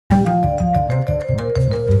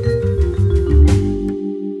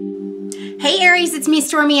Aries, it's me,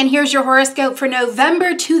 Stormie, and here's your horoscope for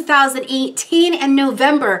November 2018. And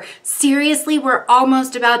November, seriously, we're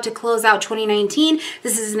almost about to close out 2019.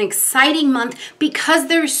 This is an exciting month because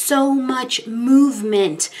there's so much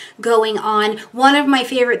movement going on. One of my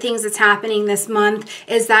favorite things that's happening this month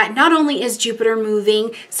is that not only is Jupiter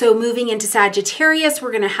moving, so moving into Sagittarius, we're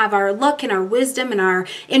going to have our luck and our wisdom and our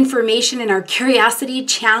information and our curiosity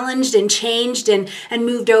challenged and changed and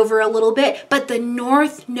moved over a little bit, but the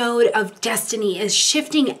North Node of Destiny is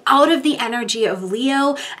shifting out of the energy of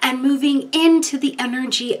Leo and moving into the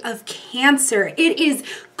energy of Cancer. It is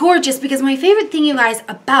gorgeous because my favorite thing, you guys,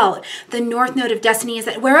 about the North Node of Destiny is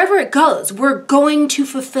that wherever it goes, we're going to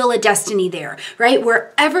fulfill a destiny there, right?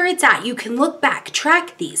 Wherever it's at, you can look back,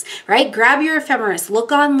 track these, right? Grab your ephemeris,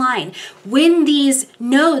 look online. When these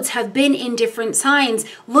nodes have been in different signs,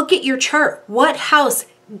 look at your chart. What house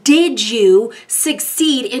did you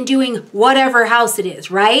succeed in doing whatever house it is,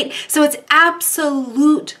 right? So it's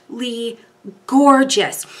absolutely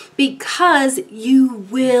gorgeous because you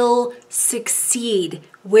will succeed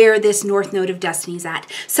where this North Node of Destiny is at.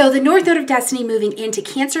 So the North Node of Destiny moving into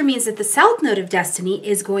Cancer means that the South Node of Destiny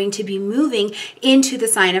is going to be moving into the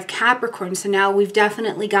sign of Capricorn. So now we've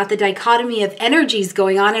definitely got the dichotomy of energies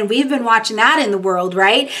going on, and we've been watching that in the world,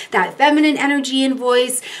 right? That feminine energy in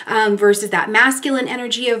voice versus that masculine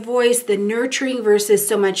energy of voice, the nurturing versus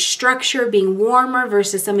so much structure, being warmer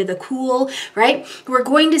versus some of the cool, right? We're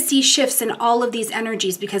going to see shifts in all of these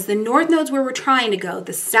energies because the North Node's where we're trying to go.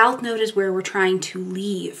 The South Node is where we're trying to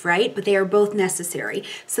leave, right? But they are both necessary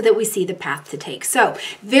so that we see the path to take. So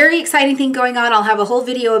very exciting thing going on. I'll have a whole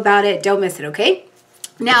video about it. Don't miss it, okay?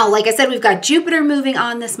 Now, like I said, we've got Jupiter moving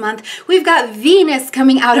on this month. We've got Venus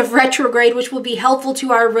coming out of retrograde, which will be helpful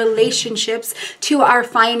to our relationships, to our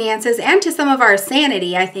finances, and to some of our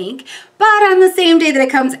sanity, I think. But on the same day that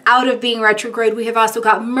it comes out of being retrograde, we have also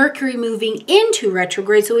got Mercury moving into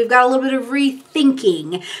retrograde. So we've got a little bit of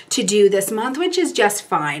rethinking to do this month, which is just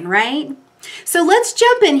fine, right? So let's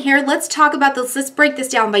jump in here. Let's talk about this. Let's break this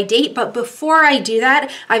down by date. But before I do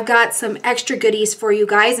that, I've got some extra goodies for you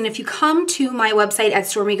guys. And if you come to my website at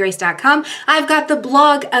stormiegrace.com, I've got the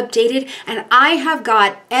blog updated and I have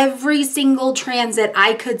got every single transit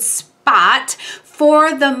I could spot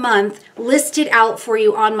for the month listed out for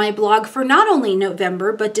you on my blog for not only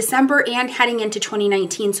November, but December and heading into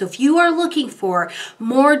 2019. So if you are looking for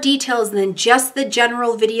more details than just the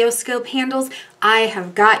general video scope handles, I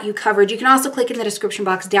have got you covered. You can also click in the description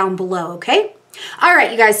box down below, okay? All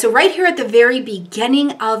right, you guys, so right here at the very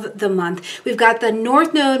beginning of the month, we've got the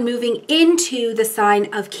North Node moving into the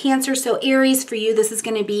sign of Cancer. So Aries, for you, this is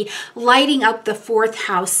going to be lighting up the fourth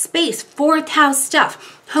house space, fourth house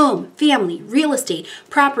stuff. Home, family, real estate,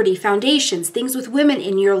 property, foundations, things with women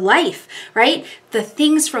in your life, right? The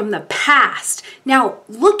things from the past. Now,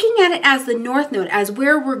 looking at it as the North Node, as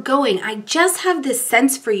where we're going, I just have this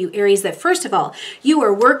sense for you, Aries, that first of all, you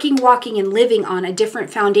are working, walking, and living on a different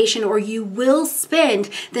foundation, or you will spend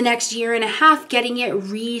the next year and a half getting it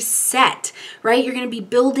reset, right? You're going to be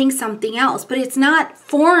building something else, but it's not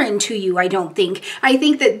foreign to you, I don't think. I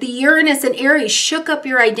think that the Uranus and Aries shook up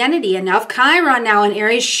your identity enough, Chiron now in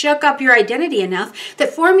Aries shook up your identity enough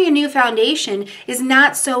that forming a new foundation is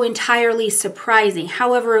not so entirely surprising.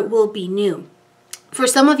 However, it will be new. For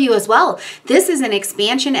some of you as well, this is an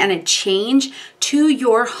expansion and a change to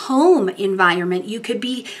your home environment. You could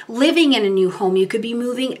be living in a new home. You could be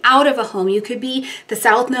moving out of a home. You could be, the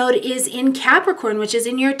South Node is in Capricorn, which is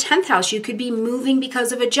in your 10th house. You could be moving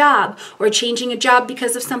because of a job or changing a job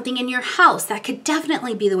because of something in your house. That could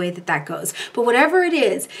definitely be the way that that goes. But whatever it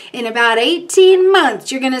is, in about 18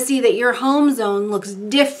 months, you're going to see that your home zone looks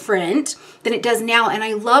different than it does now. And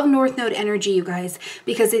I love North Node energy, you guys,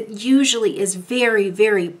 because it usually is very,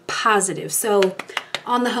 very positive. So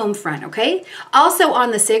on the home front, okay? Also on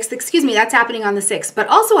the 6th, excuse me, that's happening on the 6th, but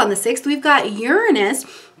also on the 6th, we've got Uranus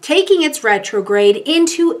taking its retrograde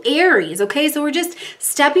into Aries, okay? So we're just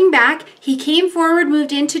stepping back. He came forward,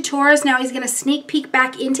 moved into Taurus. Now he's going to sneak peek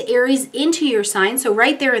back into Aries, into your sign. So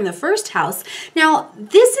right there in the first house. Now,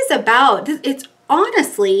 this is about,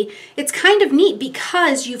 honestly, it's kind of neat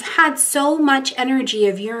because you've had so much energy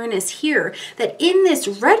of Uranus here that in this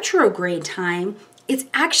retrograde time, it's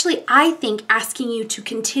actually, I think, asking you to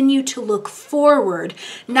continue to look forward,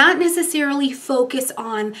 not necessarily focus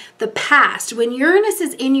on the past. When Uranus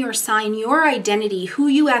is in your sign, your identity, who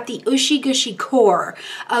you at the ushy-gushy core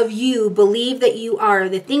of you believe that you are,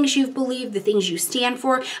 the things you've believed, the things you stand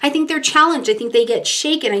for, I think they're challenged. I think they get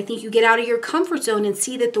shaken. I think you get out of your comfort zone and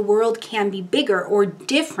see that the world can be bigger or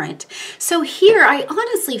different. So here, I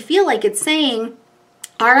honestly feel like it's saying,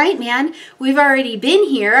 all right, man, we've already been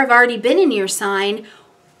here. I've already been in your sign.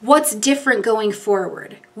 What's different going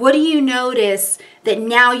forward? What do you notice that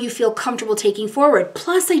now you feel comfortable taking forward?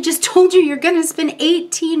 Plus, I just told you you're going to spend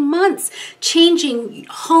 18 months changing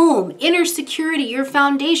home, inner security, your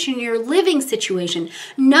foundation, your living situation.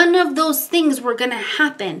 None of those things were going to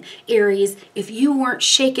happen, Aries, if you weren't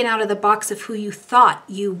shaken out of the box of who you thought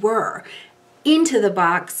you were into the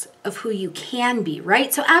box of who you can be,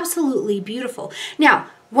 right? So absolutely beautiful. Now,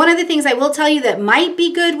 one of the things I will tell you that might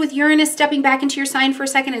be good with Uranus stepping back into your sign for a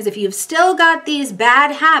second is if you've still got these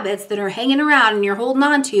bad habits that are hanging around and you're holding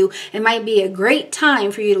on to, it might be a great time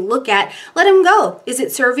for you to look at, let them go. Is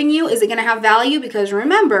it serving you? Is it going to have value? Because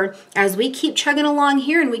remember, as we keep chugging along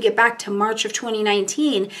here and we get back to March of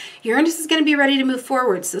 2019, Uranus is going to be ready to move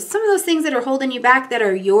forward. So some of those things that are holding you back that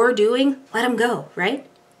are your doing, let them go, right?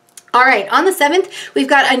 All right, on the 7th, we've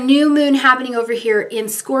got a new moon happening over here in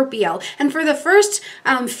Scorpio. And for the first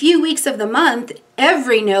few weeks of the month,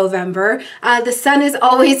 every November, the sun is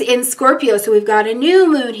always in Scorpio. So we've got a new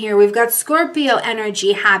moon here. We've got Scorpio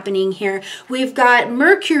energy happening here. We've got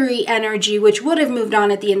Mercury energy, which would have moved on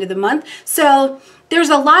at the end of the month. So there's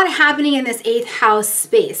a lot happening in this 8th house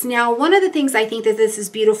space. Now, one of the things I think that this is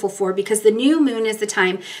beautiful for, because the new moon is the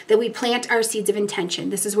time that we plant our seeds of intention.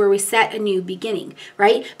 This is where we set a new beginning,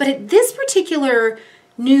 right? But at this particular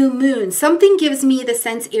new moon, something gives me the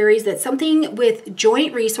sense, Aries, that something with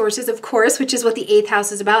joint resources, of course, which is what the 8th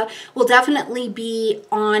house is about, will definitely be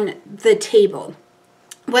on the table.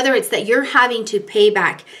 Whether it's that you're having to pay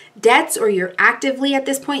back debts, or you're actively at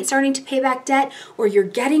this point starting to pay back debt, or you're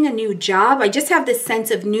getting a new job. I just have this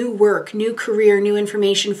sense of new work, new career, new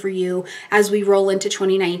information for you as we roll into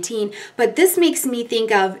 2019. But this makes me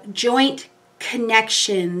think of joint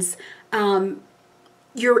connections.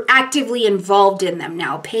 You're actively involved in them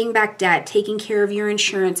now, paying back debt, taking care of your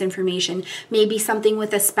insurance information, maybe something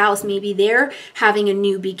with a spouse, maybe they're having a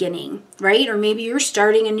new beginning, right? Or maybe you're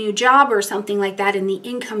starting a new job or something like that and the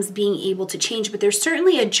income's being able to change. But there's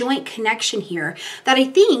certainly a joint connection here that I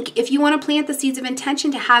think if you want to plant the seeds of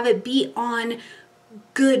intention to have it be on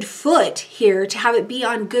good foot here, to have it be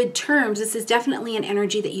on good terms, this is definitely an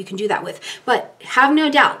energy that you can do that with. But have no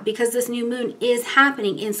doubt, because this new moon is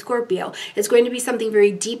happening in Scorpio, it's going to be something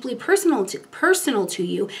very deeply personal to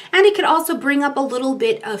you, and it could also bring up a little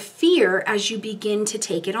bit of fear as you begin to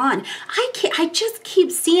take it on. I just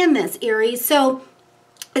keep seeing this, Aries. So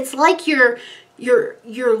it's like you're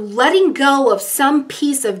letting go of some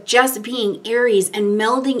piece of just being Aries and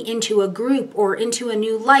melding into a group or into a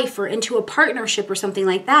new life or into a partnership or something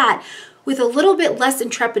like that with a little bit less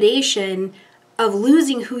intrepidation of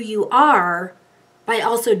losing who you are by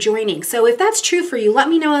also joining. So if that's true for you, let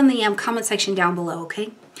me know in the comment section down below,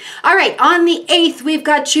 okay? All right, on the 8th, we've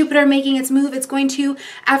got Jupiter making its move. It's going to,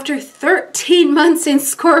 after 13 months in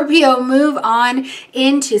Scorpio, move on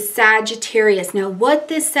into Sagittarius. Now, what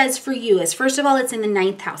this says for you is, first of all, it's in the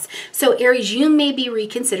 9th house. So, Aries, you may be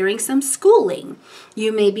reconsidering some schooling.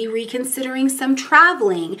 You may be reconsidering some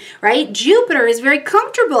traveling, right? Jupiter is very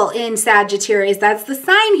comfortable in Sagittarius. That's the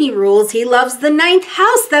sign he rules. He loves the 9th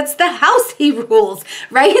house. That's the house he rules,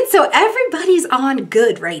 right? So everybody's on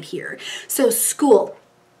good right here. So school.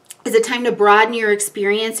 Is it time to broaden your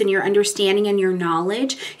experience and your understanding and your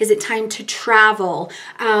knowledge? Is it time to travel?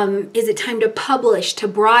 Is it time to publish, to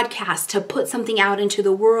broadcast, to put something out into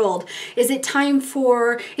the world? Is it time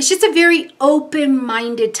for, it's just a very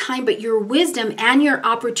open-minded time, but your wisdom and your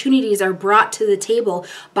opportunities are brought to the table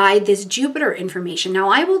by this Jupiter information. Now,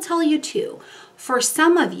 I will tell you too, for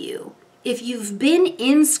some of you, if you've been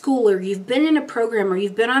in school or you've been in a program or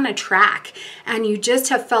you've been on a track and you just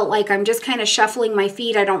have felt like I'm just kind of shuffling my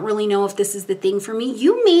feet, I don't really know if this is the thing for me,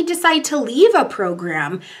 you may decide to leave a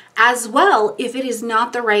program as well if it is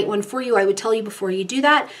not the right one for you. I would tell you before you do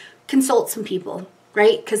that, consult some people,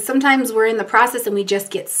 right? Because sometimes we're in the process and we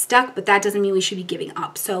just get stuck, but that doesn't mean we should be giving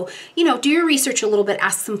up. So, do your research a little bit,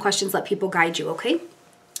 ask some questions, let people guide you, okay?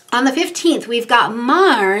 On the 15th, we've got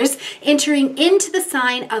Mars entering into the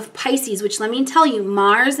sign of Pisces, which let me tell you,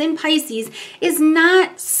 Mars in Pisces is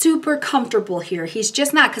not super comfortable here. He's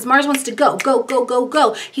just not, because Mars wants to go, go, go, go,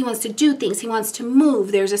 go. He wants to do things. He wants to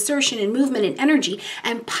move. There's assertion and movement and energy.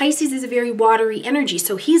 And Pisces is a very watery energy.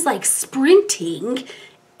 So he's like sprinting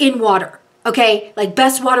in water. Okay, like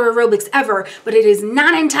best water aerobics ever, but it is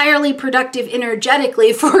not entirely productive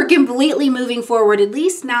energetically for completely moving forward, at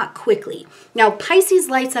least not quickly. Now, Pisces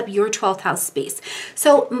lights up your 12th house space.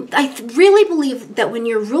 So I really believe that when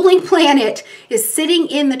your ruling planet is sitting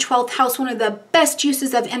in the 12th house, one of the best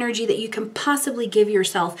uses of energy that you can possibly give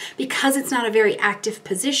yourself, because it's not a very active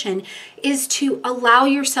position, is to allow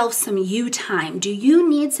yourself some you time. Do you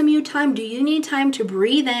need some you time? Do you need time to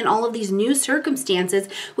breathe in all of these new circumstances,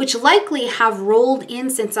 which likely have rolled in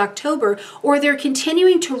since October, or they're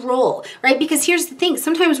continuing to roll, right? Because here's the thing,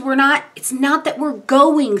 sometimes it's not that we're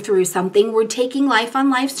going through something, we're taking life on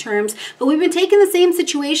life's terms, but we've been taking the same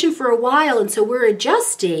situation for a while, and so we're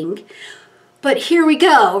adjusting. But here we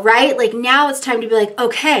go, right? Like now it's time to be like,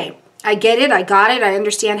 okay, I get it, I got it, I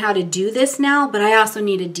understand how to do this now, but I also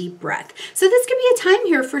need a deep breath. So this could be a time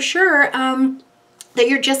here for sure that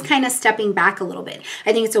you're just kind of stepping back a little bit.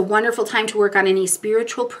 I think it's a wonderful time to work on any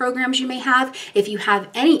spiritual programs you may have. If you have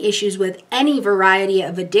any issues with any variety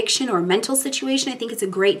of addiction or mental situation, I think it's a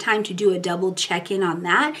great time to do a double check-in on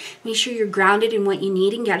that. Make sure you're grounded in what you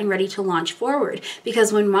need and getting ready to launch forward.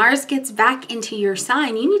 Because when Mars gets back into your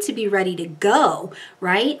sign, you need to be ready to go,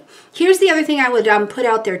 right? Here's the other thing I would put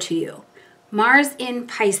out there to you. Mars in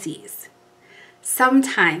Pisces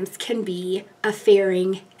sometimes can be a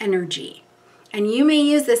fairing energy. And you may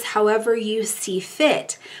use this however you see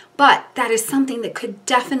fit, but that is something that could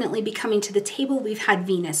definitely be coming to the table. We've had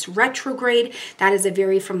Venus retrograde. That is a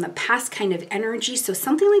very from the past kind of energy. So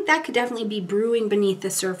something like that could definitely be brewing beneath the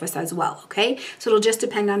surface as well, okay? So it'll just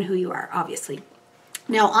depend on who you are, obviously.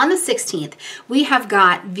 Now, on the 16th, we have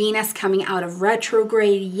got Venus coming out of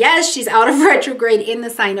retrograde. Yes, she's out of retrograde in the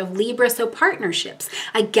sign of Libra, so partnerships.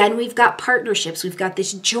 Again, we've got partnerships. We've got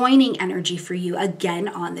this joining energy for you again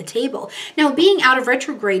on the table. Now, being out of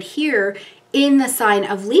retrograde here in the sign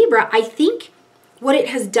of Libra, I think what it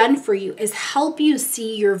has done for you is help you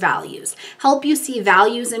see your values, help you see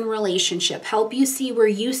values in relationship, help you see where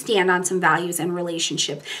you stand on some values in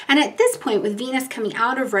relationship. And at this point, with Venus coming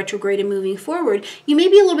out of retrograde and moving forward, you may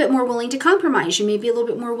be a little bit more willing to compromise. You may be a little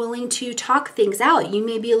bit more willing to talk things out. You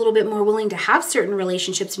may be a little bit more willing to have certain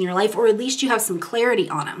relationships in your life, or at least you have some clarity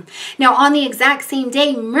on them. Now, on the exact same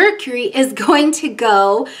day, Mercury is going to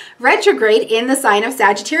go retrograde in the sign of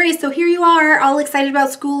Sagittarius. So here you are, all excited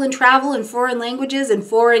about school and travel and foreign languages and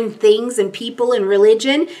foreign things and people and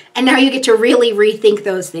religion, and now you get to really rethink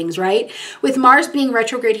those things, right? With Mars being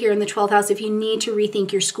retrograde here in the 12th house, if you need to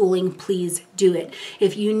rethink your schooling, please do it.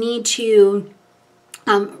 If you need to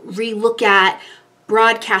relook at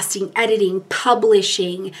broadcasting, editing,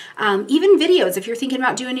 publishing, even videos. If you're thinking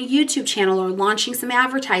about doing a YouTube channel or launching some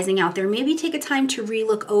advertising out there, maybe take a time to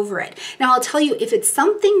relook over it. Now, I'll tell you, if it's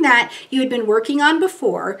something that you had been working on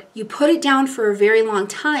before, you put it down for a very long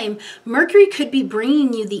time, Mercury could be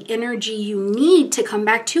bringing you the energy you need to come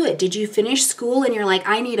back to it. Did you finish school and you're like,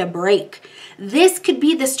 I need a break? This could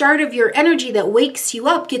be the start of your energy that wakes you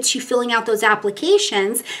up, gets you filling out those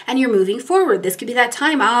applications, and you're moving forward. This could be that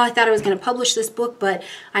time, I thought I was going to publish this book, but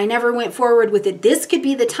I never went forward with it. This could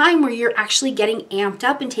be the time where you're actually getting amped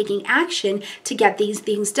up and taking action to get these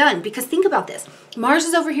things done. Because think about this. Mars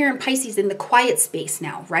is over here in Pisces in the quiet space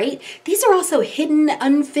now, right? These are also hidden,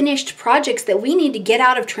 unfinished projects that we need to get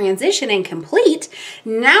out of transition and complete.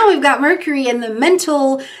 Now we've got Mercury in the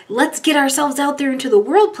mental, let's get ourselves out there into the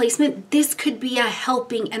world placement. This could be a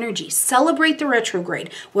helping energy. Celebrate the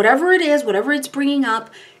retrograde. Whatever it is, whatever it's bringing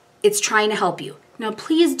up, it's trying to help you. Now,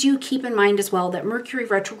 please do keep in mind as well that Mercury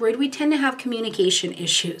retrograde, we tend to have communication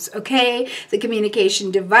issues, okay? The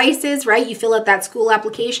communication devices, right? You fill out that school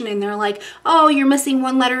application and they're like, oh, you're missing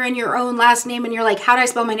one letter in your own last name. And you're like, how did I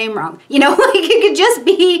spell my name wrong? You know, like it could just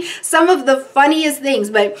be some of the funniest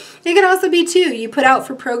things, but it could also be too. You put out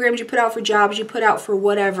for programs, you put out for jobs, you put out for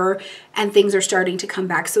whatever, and things are starting to come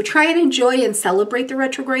back. So try and enjoy and celebrate the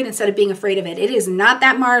retrograde instead of being afraid of it. It is not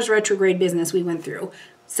that Mars retrograde business we went through.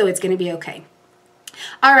 So it's going to be okay.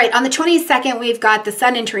 All right, on the 22nd, we've got the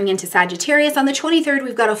sun entering into Sagittarius. On the 23rd,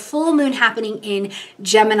 we've got a full moon happening in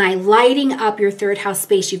Gemini, lighting up your third house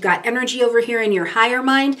space. You've got energy over here in your higher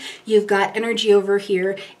mind. You've got energy over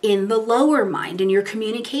here in the lower mind, in your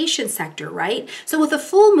communication sector, right? So with a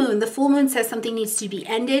full moon, the full moon says something needs to be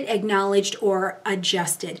ended, acknowledged, or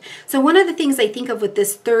adjusted. So one of the things I think of with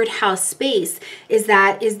this third house space is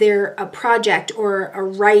that, is there a project or a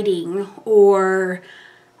writing or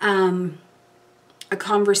a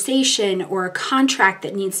conversation or a contract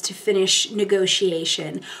that needs to finish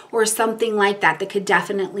negotiation or something like that that could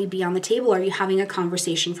definitely be on the table? Are you having a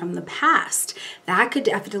conversation from the past? That could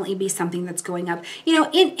definitely be something that's going up. You know,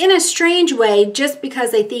 in a strange way, just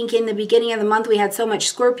because I think in the beginning of the month we had so much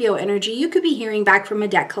Scorpio energy, you could be hearing back from a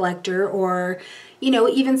debt collector or, you know,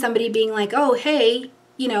 even somebody being like, oh, hey,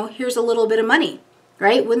 you know, here's a little bit of money.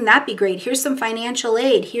 Right? Wouldn't that be great? Here's some financial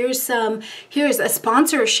aid. Here's a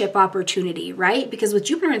sponsorship opportunity, right? Because with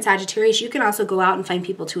Jupiter and Sagittarius, you can also go out and find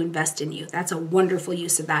people to invest in you. That's a wonderful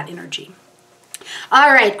use of that energy.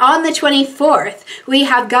 All right, on the 24th, we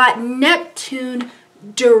have got Neptune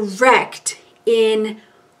direct in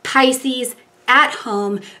Pisces at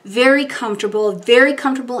home, very comfortable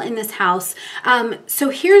in this house. So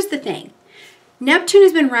here's the thing. Neptune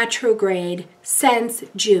has been retrograde since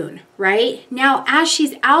June, right? Now, as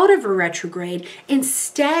she's out of a retrograde,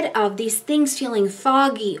 instead of these things feeling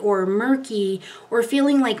foggy or murky or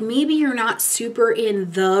feeling like maybe you're not super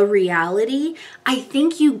in the reality, I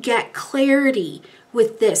think you get clarity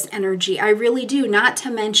with this energy. I really do. Not to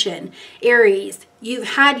mention, Aries,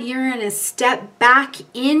 you've had Uranus step back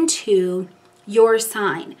into your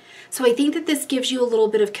sign. So I think that this gives you a little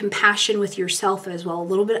bit of compassion with yourself as well, a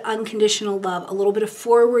little bit of unconditional love, a little bit of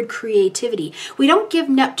forward creativity. We don't give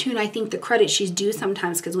Neptune, I think, the credit she's due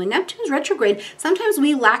sometimes, because when Neptune's retrograde, sometimes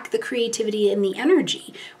we lack the creativity and the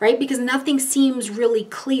energy, right? Because nothing seems really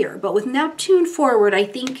clear. But with Neptune forward, I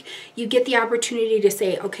think you get the opportunity to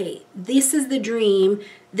say, okay, this is the dream,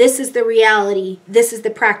 this is the reality, this is the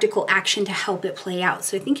practical action to help it play out.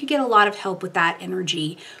 So I think you get a lot of help with that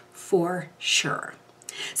energy for sure.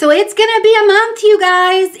 So it's going to be a month, you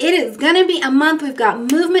guys. It is going to be a month. We've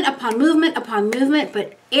got movement upon movement upon movement,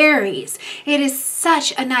 but Aries, it is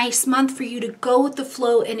such a nice month for you to go with the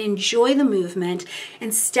flow and enjoy the movement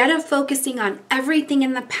instead of focusing on everything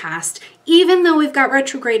in the past. Even though we've got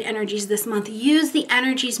retrograde energies this month, use the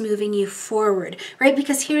energies moving you forward, right?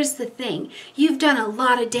 Because here's the thing. You've done a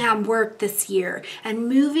lot of damn work this year, and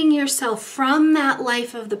moving yourself from that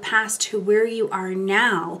life of the past to where you are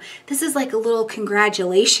now, this is like a little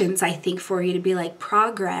congratulations, I think, for you to be like,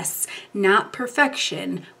 progress, not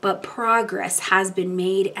perfection, but progress has been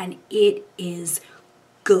made, and it is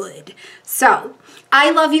good. So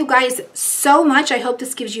I love you guys so much. I hope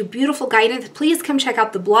this gives you beautiful guidance. Please come check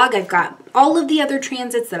out the blog. I've got all of the other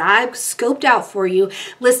transits that I've scoped out for you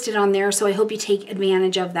listed on there. So I hope you take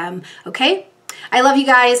advantage of them. Okay. I love you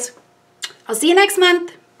guys. I'll see you next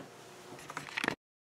month.